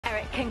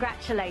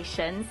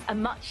Congratulations, a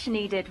much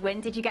needed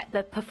win. Did you get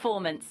the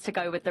performance to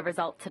go with the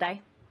result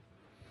today?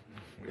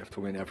 We have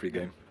to win every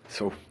game.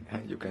 So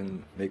you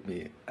can make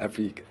me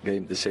every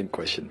game the same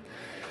question.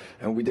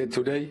 And we did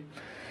today.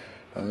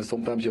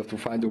 Sometimes you have to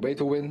find a way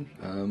to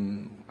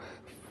win.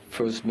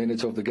 First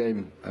minutes of the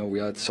game we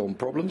had some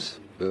problems,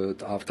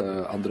 but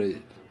after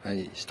Andre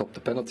he stopped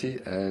the penalty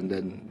and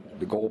then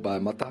the goal by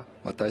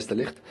Matthijs de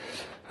Ligt,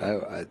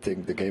 I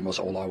think the game was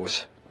all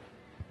ours.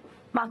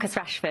 Marcus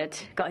Rashford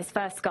got his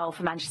first goal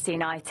for Manchester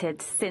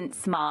United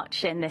since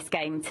March in this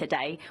game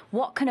today.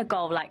 What can a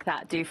goal like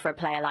that do for a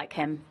player like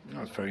him?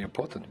 It's very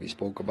important. We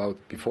spoke about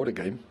before the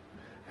game,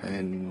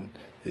 and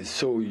it's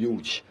so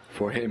huge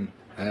for him,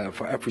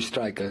 for every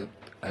striker.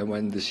 And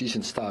when the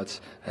season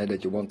starts,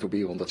 that you want to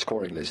be on that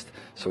scoring list.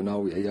 So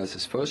now he has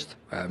his first.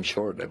 I'm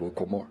sure there will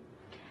come more.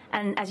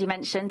 And as you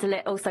mentioned, De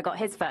Ligt also got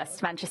his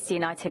first Manchester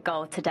United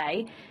goal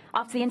today.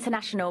 After the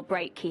international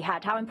break he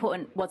had, how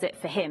important was it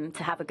for him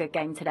to have a good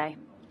game today?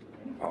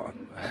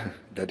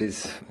 That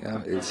is,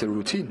 it's a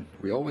routine.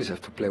 We always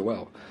have to play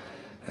well.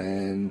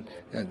 And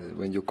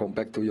when you come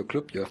back to your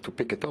club, you have to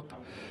pick it up.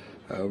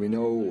 We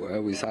know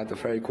we signed a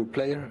very good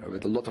player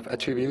with a lot of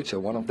attributes,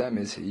 and one of them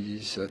is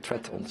he's a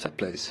threat on set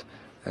plays.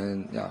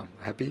 And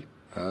happy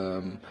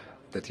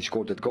that he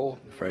scored that goal.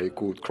 Very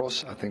good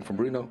cross, I think, from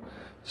Bruno.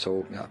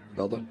 So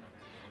well done.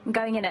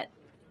 Going in at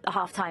the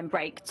half-time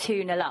break,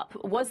 2-0 up,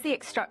 was the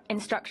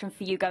instruction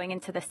for you going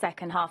into the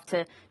second half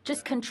to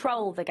just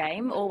control the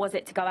game, or was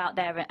it to go out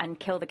there and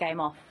kill the game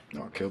off?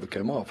 No, kill the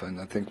game off,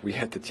 and I think we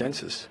had the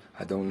chances.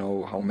 I don't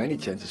know how many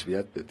chances we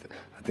had, but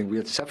I think we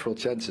had several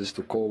chances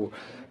to go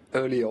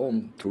earlier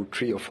on to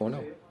 3 or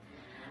 4-0.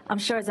 I'm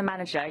sure as a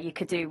manager you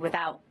could do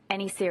without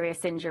any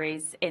serious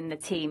injuries in the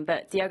team,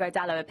 but Diogo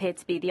Dalot appeared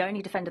to be the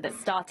only defender that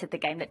started the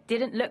game that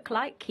didn't look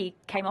like he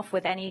came off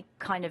with any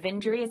kind of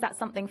injury. Is that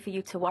something for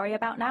you to worry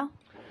about now?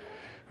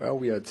 Well,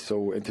 we had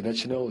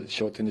international,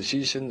 short in the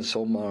season,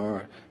 some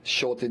are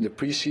short in the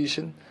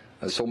pre-season,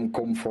 some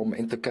come from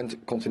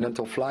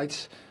intercontinental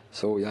flights.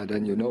 So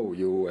then you know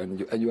and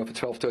you have a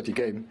 12:30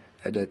 game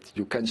that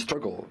you can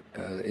struggle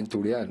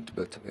into the end.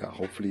 But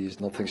hopefully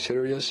it's nothing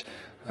serious,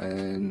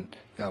 and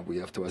we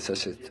have to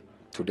assess it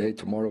today,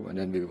 tomorrow, and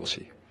then we will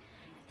see.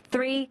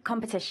 3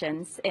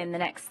 competitions in the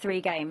next 3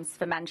 games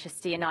for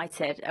Manchester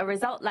United. A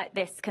result like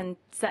this can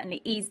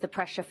certainly ease the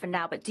pressure for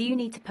now, but do you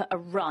need to put a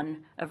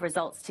run of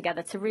results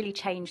together to really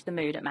change the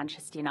mood at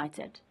Manchester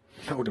United?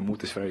 No, the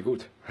mood is very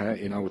good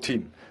in our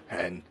team,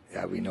 and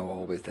we know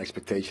always the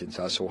expectations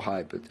are so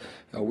high, but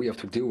we have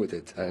to deal with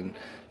it, and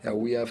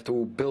we have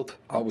to build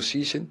our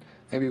season,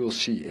 and we will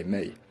see in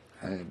May.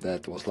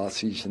 That was last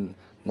season,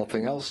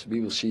 nothing else.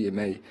 We will see in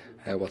May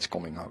what's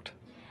coming out.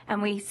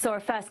 And we saw a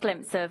first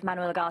glimpse of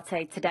Manuel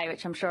Ugarte today,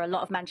 which I'm sure a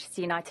lot of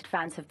Manchester United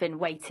fans have been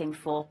waiting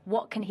for.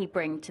 What can he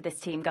bring to this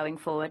team going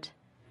forward?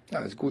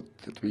 It's good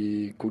that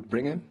we could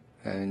bring him,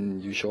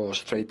 and you saw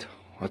straight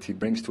what he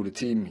brings to the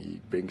team.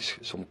 He brings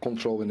some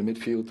control in the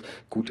midfield,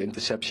 good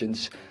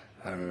interceptions.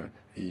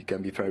 He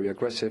can be very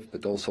aggressive,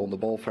 but also on the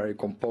ball very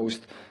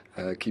composed,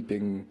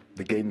 keeping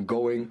the game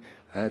going,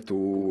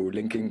 to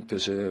linking to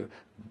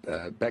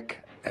the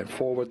back and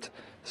forward.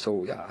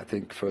 So I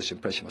think first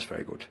impression was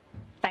very good.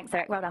 Thanks,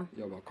 Eric. Well done.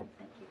 You're welcome.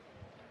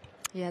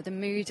 Yeah, the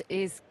mood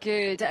is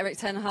good. Erik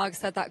ten Hag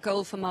said that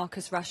goal for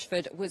Marcus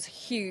Rashford was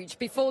huge.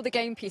 Before the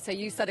game, Peter,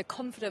 you said a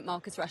confident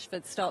Marcus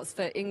Rashford starts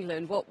for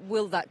England. What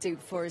will that do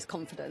for his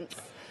confidence?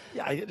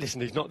 Yeah, listen,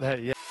 he's not there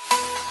yet.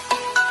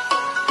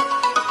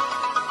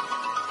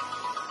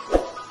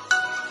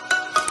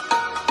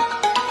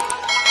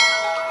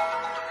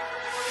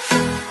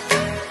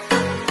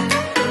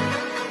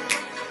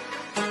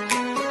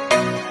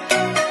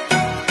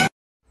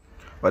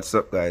 What's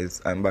up,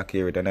 guys? I'm back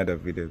here with another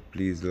video.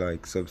 Please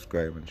like,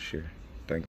 subscribe and share.